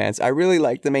sci-fi romance. I really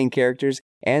like the main characters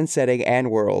and setting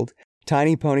and world.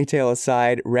 Tiny ponytail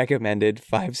aside, recommended,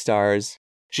 5 stars.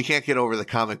 She can't get over the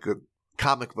comic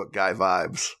book guy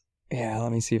vibes. Yeah,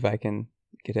 let me see if I can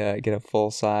get a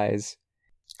full size.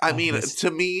 I mean,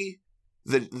 to me,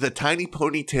 the tiny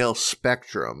ponytail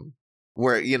spectrum,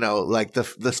 where like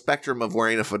the spectrum of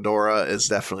wearing a fedora is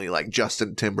definitely like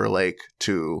Justin Timberlake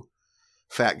to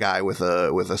fat guy with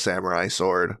a samurai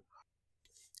sword.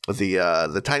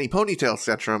 The tiny ponytail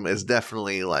spectrum is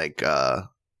definitely like Anakin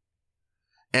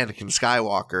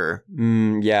Skywalker.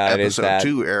 Yeah, episode it is that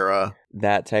 2 era.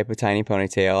 That type of tiny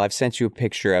ponytail. I've sent you a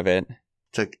picture of it.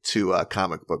 To a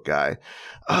comic book guy.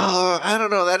 I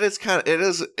don't know. That is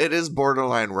it is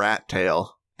borderline rat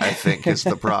tail, I think, is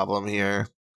the problem here.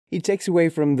 He takes away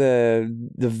from the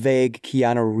vague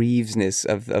Keanu Reeves-ness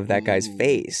of that guy's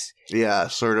face. Yeah,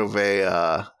 sort of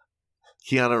a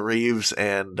Keanu Reeves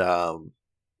and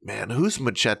man, who's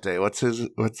Machete? What's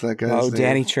that guy's name? Oh,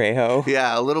 Danny Trejo.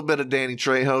 Yeah, a little bit of Danny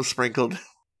Trejo sprinkled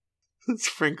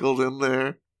in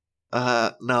there.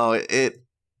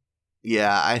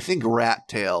 Yeah, I think rat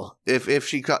tail. It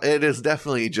is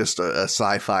definitely just a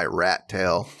sci-fi rat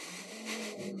tail.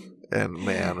 And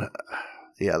man,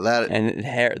 yeah, that. And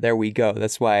there we go.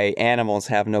 That's why animals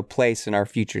have no place in our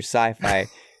future sci-fi.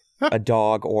 A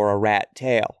dog or a rat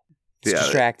tail. It's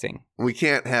distracting. We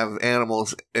can't have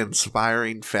animals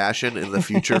inspiring fashion in the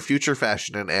future. Future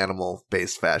fashion and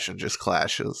animal-based fashion just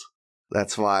clashes.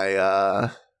 That's why.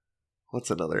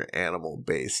 What's another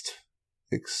animal-based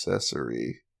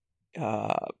accessory?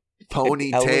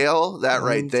 Ponytail. That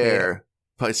right there.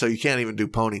 So you can't even do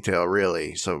ponytail,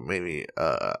 really. So maybe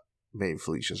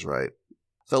Felicia's right.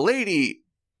 The lady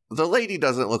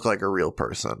doesn't look like a real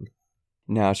person.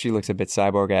 No, she looks a bit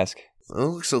cyborg-esque. It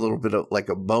looks a little bit like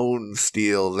a Bone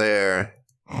Steel there.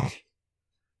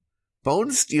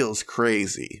 Bone Steel's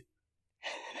crazy.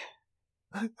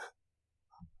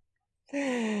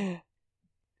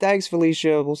 Thanks,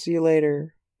 Felicia. We'll see you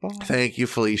later. Bye. Thank you,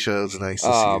 Felicia. It's nice to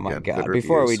see you again. Oh my god!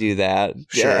 Before we do that,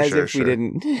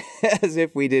 as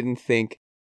if we didn't think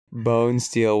Bone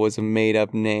Steel was a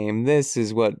made-up name. This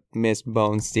is what Miss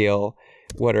Bone Steel,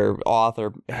 what her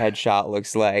author headshot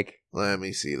looks like. Let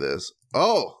me see this.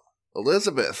 Oh,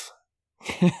 Elizabeth.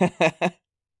 I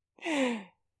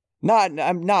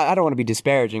don't want to be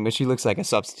disparaging, but she looks like a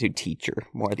substitute teacher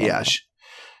more than. Yeah,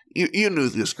 you knew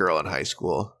this girl in high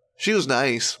school. She was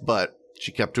nice, but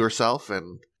she kept to herself,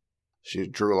 and she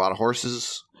drew a lot of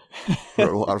horses,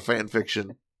 wrote a lot of fan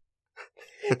fiction.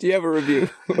 Do you have a review?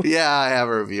 Yeah, I have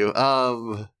a review.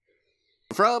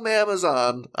 From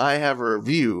Amazon, I have a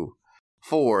review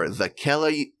for the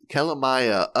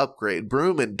Kelamaya Upgrade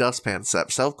Broom and Dustpan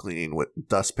Set, self-cleaning with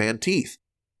dustpan teeth.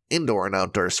 Indoor and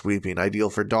outdoor sweeping, ideal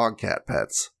for dog cat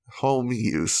pets. Home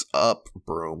use, up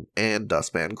broom and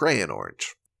dustpan, gray and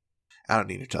orange. I don't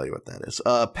need to tell you what that is.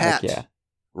 Pat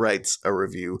writes a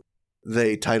review.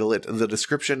 They title it The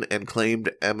Description and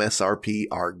Claimed MSRP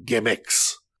Are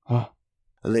Gimmicks. Huh.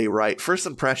 They write, first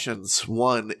impressions,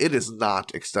 1, it is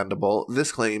not extendable.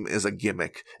 This claim is a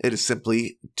gimmick. It is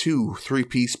simply 2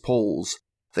 3-piece poles.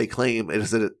 They claim it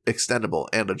is extendable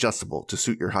and adjustable to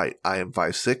suit your height. I am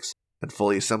 5'6", and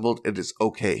fully assembled, it is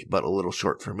okay, but a little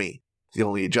short for me. The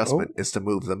only adjustment is to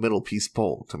move the middle piece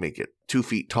pole to make it 2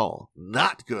 feet tall.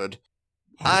 Not good.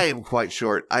 I am quite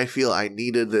short. I feel I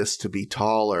needed this to be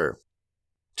taller.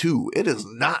 2, it is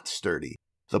not sturdy.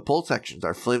 The pole sections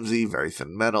are flimsy, very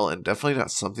thin metal, and definitely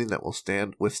not something that will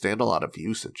withstand a lot of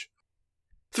usage.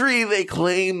 3, they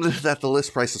claimed that the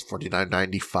list price is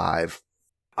 $49.95.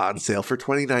 On sale for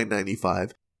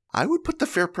 $29.95. I would put the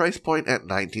fair price point at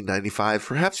 $19.95,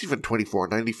 perhaps even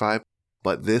 $24.95,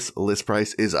 but this list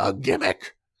price is a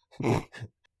gimmick.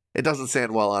 It doesn't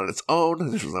stand well on its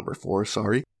own. This was number 4,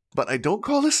 sorry. But I don't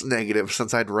call this negative,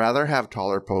 since I'd rather have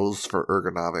taller poles for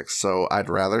ergonomics, so I'd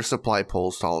rather supply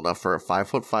poles tall enough for a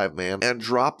 5'5" man and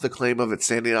drop the claim of it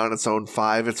standing on its own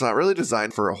 5. It's not really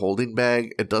designed for a holding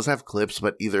bag. It does have clips,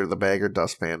 but either the bag or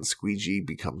dustpan squeegee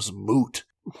becomes moot.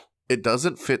 It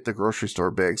doesn't fit the grocery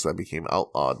store bags that became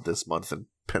outlawed this month in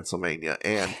Pennsylvania,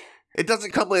 and it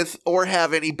doesn't come with or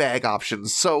have any bag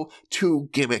options, so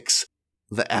 2 gimmicks.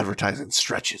 The advertising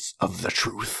stretches of the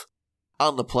truth.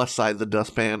 On the plus side, the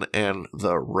dustpan and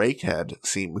the rake head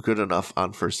seem good enough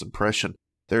on first impression.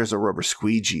 There's a rubber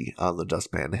squeegee on the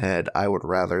dustpan head. I would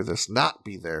rather this not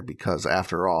be there because,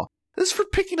 after all, this is for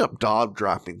picking up dog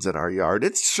droppings in our yard.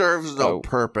 It serves no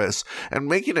purpose, and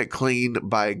making it clean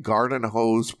by garden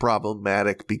hose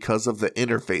problematic because of the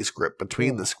interface grip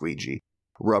between the squeegee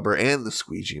rubber and the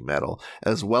squeegee metal,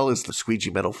 as well as the squeegee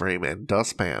metal frame and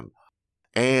dustpan.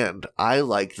 And I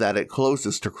like that it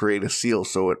closes to create a seal,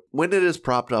 so when it is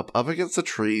propped up against the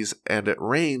trees and it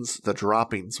rains, the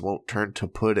droppings won't turn to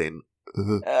pudding.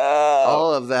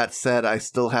 All of that said, I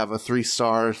still have a 3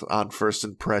 stars on first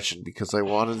impression because I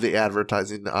wanted the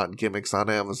advertising on gimmicks on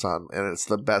Amazon, and it's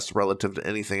the best relative to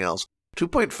anything else.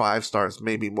 2.5 stars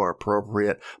may be more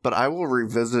appropriate, but I will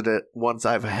revisit it once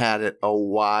I've had it a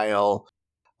while.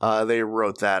 They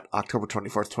wrote that October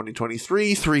 24th,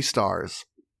 2023, 3 stars.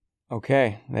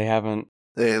 Okay, they haven't...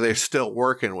 They're still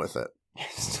working with it.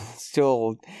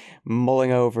 Still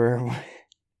mulling over.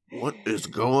 What is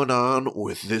going on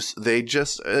with this?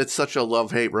 It's such a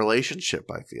love-hate relationship,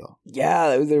 I feel.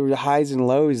 Yeah, there were highs and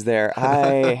lows there.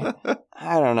 I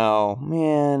don't know,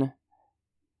 man.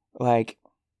 Like,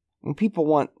 when people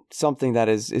want something that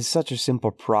is such a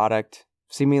simple product,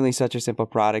 seemingly such a simple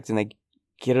product, and they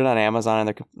get it on Amazon, and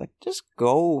they're like, just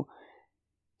go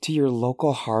to your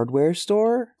local hardware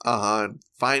store.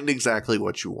 Find exactly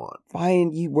what you want.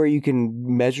 Find where you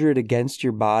can measure it against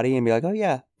your body and be like, oh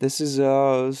yeah, this is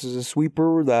a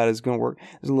sweeper that is going to work.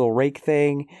 There's a little rake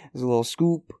thing. There's a little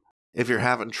scoop. If you're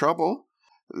having trouble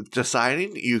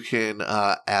deciding, you can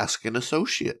ask an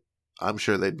associate. I'm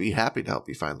sure they'd be happy to help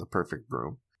you find the perfect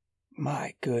broom.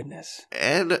 My goodness.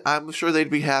 And I'm sure they'd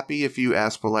be happy if you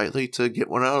ask politely to get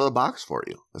one out of the box for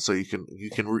you. So you can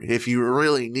if you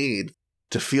really need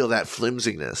to feel that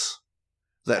flimsiness,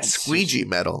 that squeegee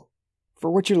metal.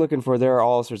 For what you're looking for, there are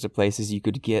all sorts of places you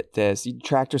could get this.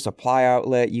 Tractor Supply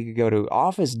Outlet, you could go to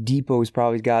Office Depot's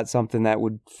probably got something that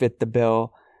would fit the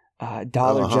bill.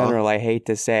 Dollar General, I hate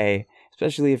to say,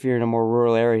 especially if you're in a more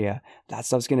rural area, that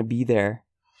stuff's going to be there.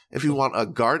 If you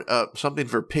want something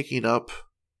for picking up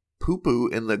poo-poo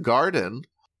in the garden,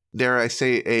 dare I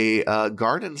say a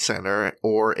garden center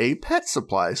or a pet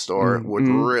supply store would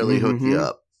really hook you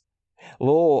up. A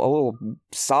little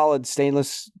solid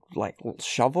stainless little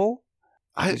shovel.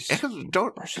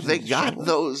 They got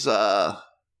those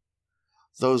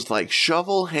like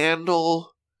shovel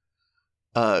handle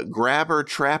grabber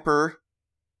trapper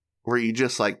where you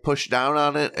just like push down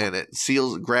on it and it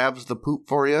grabs the poop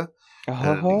for you.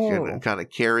 And you can kind of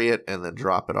carry it and then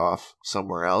drop it off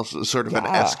somewhere else. It's sort of an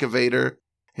excavator,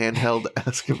 handheld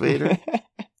excavator.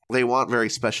 They want very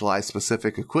specialized,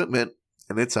 specific equipment,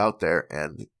 and it's out there,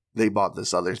 and they bought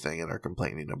this other thing and are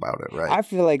complaining about it, right? I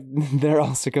feel like they're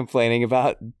also complaining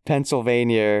about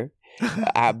Pennsylvania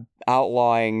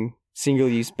outlawing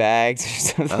single-use bags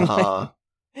or something.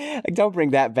 Like, don't bring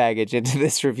that baggage into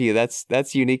this review.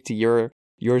 That's unique to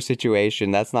your situation.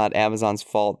 That's not Amazon's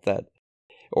fault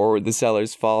or the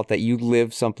seller's fault that you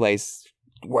live someplace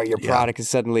where your product is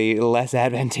suddenly less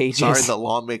advantageous. Sorry, the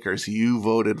lawmakers you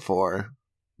voted for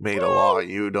made a law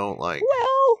you don't like.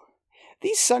 Well,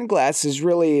 these sunglasses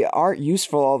really aren't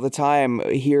useful all the time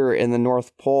here in the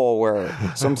North Pole, where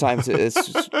sometimes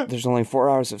there's only 4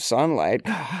 hours of sunlight.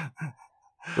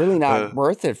 Really not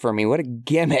worth it for me. What a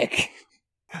gimmick.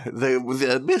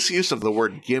 The misuse of the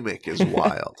word gimmick is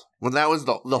wild. When that was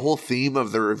the whole theme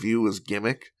of the review was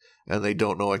gimmick, and they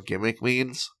don't know what gimmick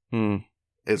means,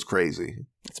 it's crazy.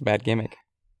 It's a bad gimmick.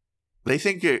 They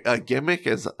think a gimmick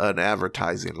is an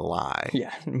advertising lie.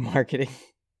 Yeah, marketing.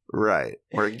 Right.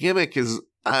 Or a gimmick is,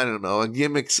 I don't know, a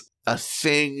gimmick's a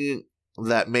thing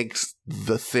that makes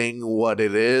the thing what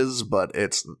it is, but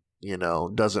it's,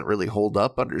 doesn't really hold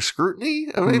up under scrutiny.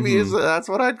 Maybe that's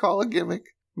what I'd call a gimmick.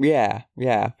 Yeah,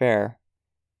 fair.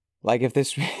 Like if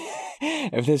this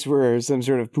were some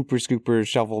sort of pooper scooper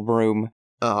shovel broom,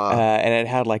 and it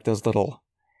had like those little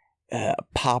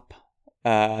pop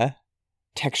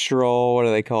textural, what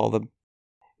do they call them?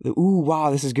 Ooh,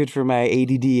 wow, this is good for my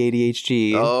ADD,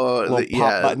 ADHD. Little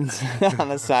pop buttons on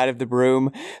the side of the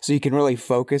broom, so you can really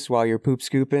focus while you're poop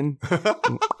scooping.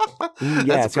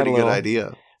 That's a pretty good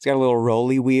idea. It's got a little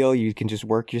rolly wheel. You can just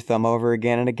work your thumb over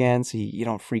again and again, so you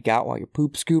don't freak out while you're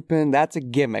poop scooping. That's a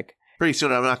gimmick. Pretty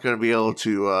soon, I'm not going to be able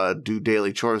to do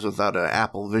daily chores without an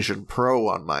Apple Vision Pro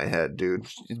on my head, dude.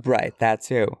 Right, that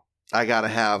too. I got to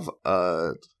have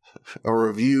a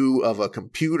review of a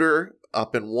computer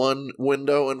up in one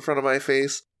window in front of my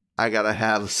face. I got to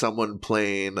have someone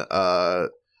playing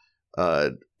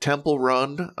Temple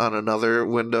Run on another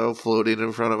window floating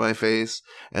in front of my face.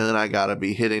 And then I got to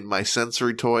be hitting my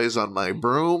sensory toys on my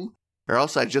broom, or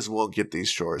else I just won't get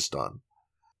these chores done.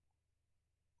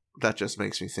 That just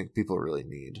makes me think people really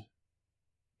need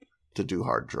to do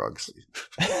hard drugs.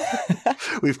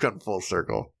 We've come full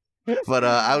circle. But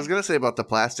I was going to say about the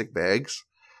plastic bags.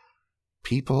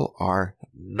 People are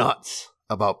nuts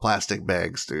about plastic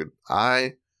bags, dude.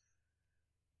 I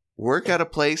work at a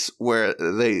place where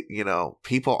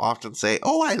people often say,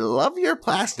 "Oh, I love your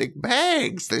plastic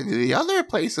bags. The other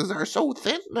places are so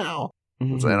thin now."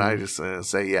 Mm-hmm. And I just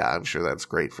say, yeah, I'm sure that's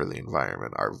great for the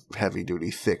environment. Our heavy-duty,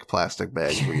 thick plastic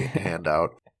bags we hand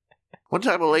out. One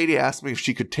time a lady asked me if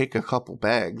she could take a couple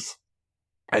bags.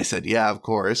 I said, yeah, of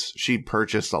course. She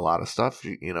purchased a lot of stuff.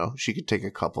 She could take a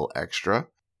couple extra.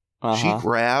 Uh-huh. She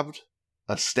grabbed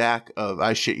a stack of,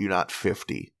 I shit you not,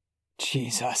 50.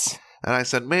 Jesus. And I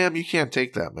said, ma'am, you can't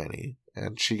take that many.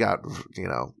 And she got,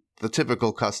 the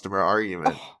typical customer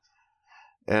argument. Oh.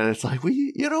 And it's like,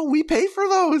 we pay for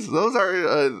those. Those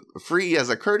are free as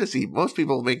a courtesy. Most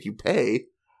people make you pay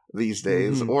these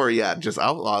days. Mm-hmm. Or, just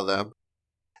outlaw them.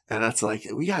 And that's like,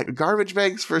 we got garbage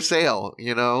bags for sale,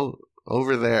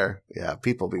 over there. Yeah,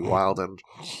 people be wildin'.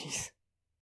 Jeez.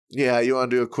 Yeah, you want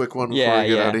to do a quick one before we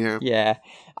get out of here? Yeah.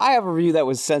 I have a review that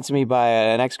was sent to me by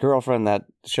an ex-girlfriend that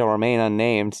shall remain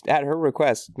unnamed. At her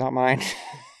request, not mine.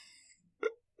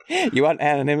 You want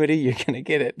anonymity? You're going to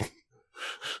get it.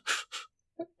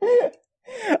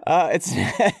 It's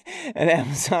an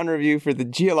Amazon review for the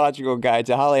Geological Guide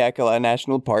to Haleakala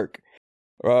National Park,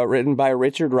 written by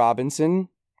Richard Robinson.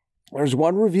 There's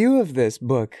one review of this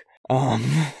book.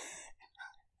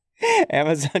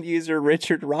 Amazon user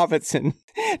Richard Robinson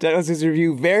titles his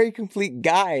review "Very Complete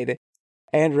Guide"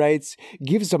 and writes,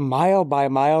 gives a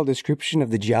mile-by-mile description of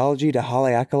the geology to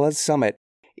Haleakala's summit.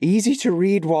 Easy to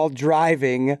read while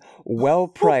driving,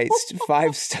 well-priced,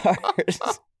 5 stars.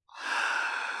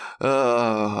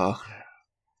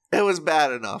 It was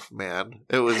bad enough, man.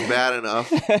 It was bad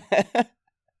enough.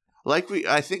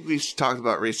 I think we've talked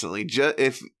about recently,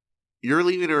 if you're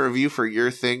leaving a review for your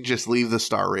thing, just leave the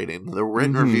star rating. The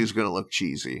written review is going to look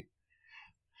cheesy.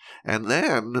 And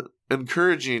then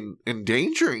encouraging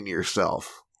endangering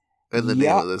yourself in the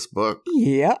name of this book.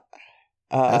 Yeah.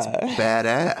 That's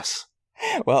badass.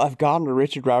 Well, I've gone to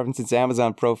Richard Robinson's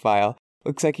Amazon profile.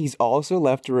 Looks like he's also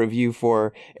left a review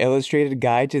for Illustrated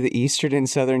Guide to the Eastern and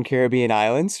Southern Caribbean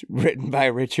Islands, written by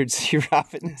Richard C.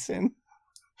 Robinson.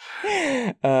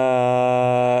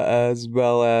 As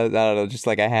well as, I don't know, just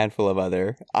like a handful of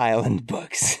other island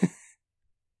books.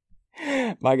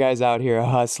 My guy's out here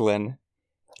hustling.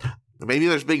 Maybe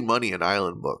there's big money in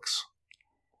island books.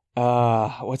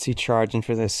 What's he charging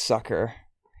for this sucker?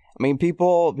 I mean,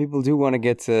 people do want to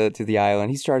get to the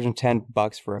island. He's charging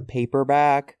 $10 for a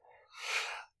paperback.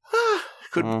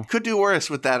 Could do worse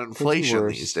with that inflation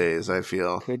these days, I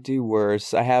feel. Could do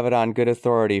worse. I have it on good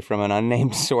authority from an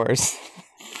unnamed source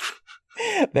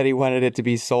that he wanted it to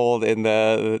be sold in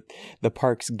the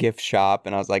park's gift shop.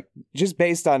 And I was like, just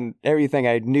based on everything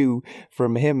I knew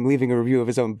from him leaving a review of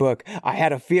his own book, I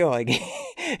had a feeling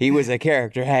he was a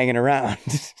character hanging around.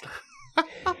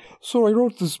 So I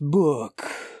wrote this book.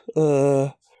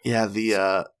 Yeah,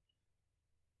 the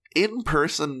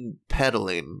in-person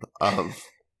peddling of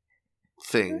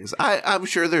things. I'm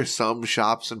sure there's some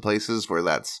shops and places where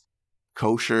that's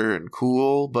kosher and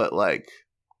cool, but like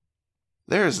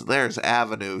there's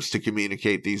avenues to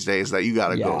communicate these days that you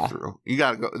gotta go through. You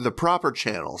gotta go the proper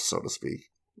channels, so to speak.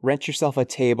 Rent yourself a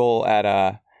table at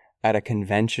a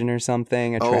convention or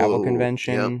something, a travel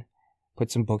convention. Yep.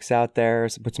 Put some books out there,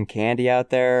 put some candy out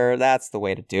there. That's the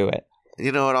way to do it.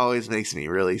 You know what always makes me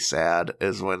really sad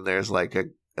is when there's like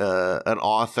an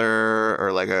author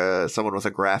or like someone with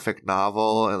a graphic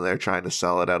novel and they're trying to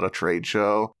sell it at a trade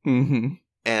show. Mm-hmm.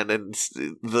 And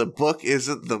the book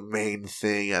isn't the main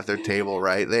thing at their table,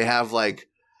 right? They have like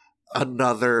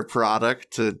another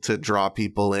product to draw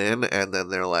people in, and then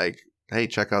they're like, hey,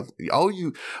 check out,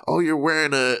 you're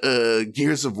wearing a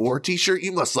Gears of War t-shirt?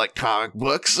 You must like comic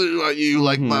books. You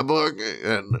like my book?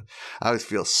 And I always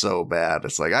feel so bad.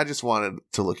 It's like, I just wanted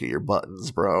to look at your buttons,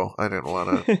 bro. I didn't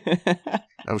want to.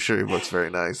 I'm sure your book's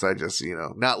very nice. I just,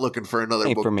 not looking for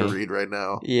another book to read right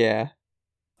now. Yeah.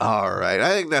 All right.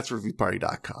 I think that's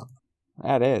reviewparty.com.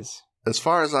 That is. As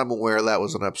far as I'm aware, that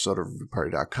was an episode of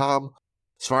reviewparty.com.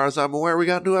 As far as I'm aware, we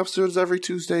got new episodes every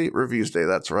Tuesday. Reviews Day.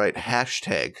 That's right.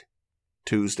 Hashtag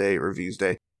Tuesday Reviews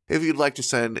Day. If you'd like to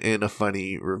send in a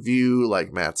funny review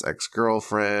like Matt's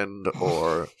ex-girlfriend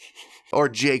or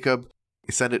Jacob,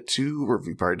 send it to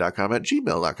reviewparty.com at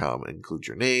gmail.com. Include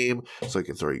your name so we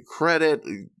can throw you credit.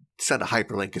 Send a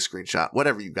hyperlink, a screenshot,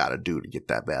 whatever you got to do to get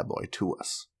that bad boy to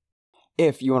us.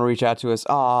 If you want to reach out to us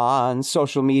on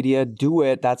social media, do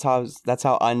it. That's how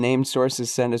unnamed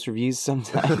sources send us reviews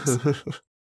sometimes.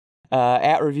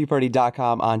 At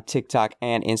reviewparty.com on TikTok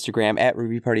and Instagram, at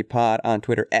reviewpartypod on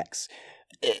Twitter X.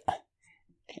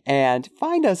 And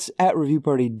find us at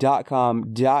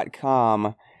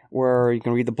reviewparty.com, where you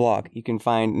can read the blog. You can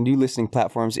find new listening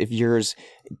platforms. If you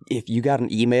got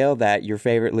an email that your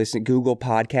favorite Google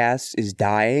Podcasts is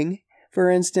dying,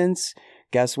 for instance,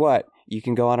 guess what? You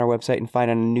can go on our website and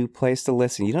find a new place to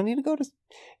listen. You don't need to go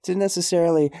to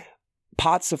necessarily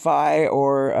Potsify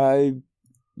or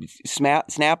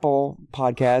Snapple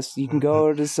podcast. You can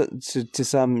go to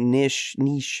some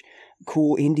niche,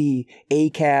 cool indie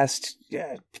Acast,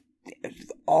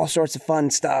 all sorts of fun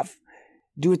stuff.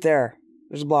 Do it there.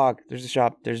 There's a blog. There's a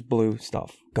shop. There's blue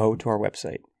stuff. Go to our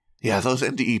website. Yeah, those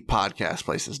indie podcast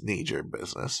places need your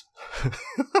business.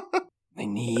 They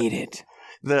need it.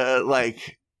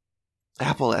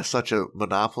 Apple has such a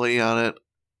monopoly on it,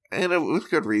 and with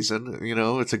good reason.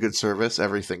 It's a good service.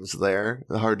 Everything's there.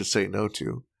 Hard to say no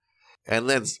to. And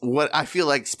then what I feel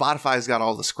like Spotify's got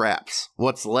all the scraps.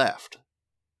 What's left?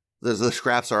 The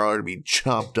scraps are already being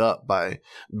chomped up by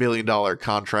 $1 billion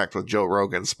contract with Joe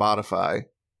Rogan, Spotify.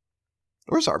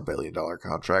 Where's our $1 billion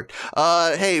contract?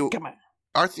 Hey, come on.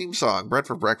 Our theme song, Bread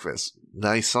for Breakfast.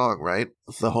 Nice song, right?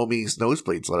 The homies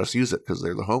Nosebleeds let us use it because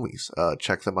they're the homies.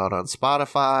 Check them out on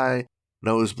Spotify.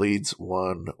 Nosebleeds,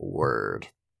 one word.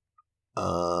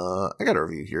 I got a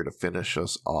review here to finish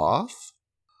us off.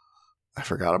 I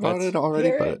forgot about it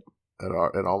already, but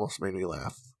it almost made me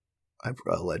laugh.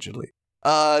 Allegedly.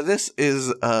 This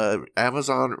is an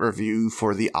Amazon review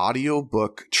for the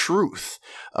audiobook Truth,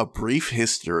 A Brief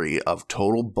History of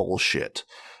Total Bullshit.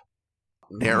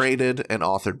 Narrated and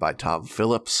authored by Tom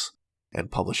Phillips and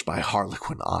published by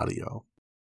Harlequin Audio.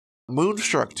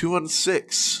 Moonstruck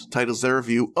 216 titles their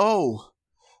review, "Oh,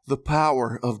 the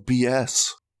Power of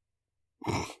BS."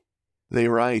 They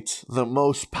write, "The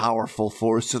most powerful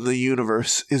force in the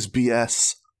universe is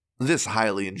BS. This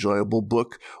highly enjoyable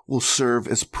book will serve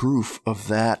as proof of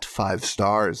that. 5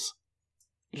 stars.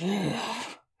 You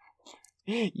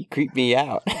creep me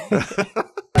out.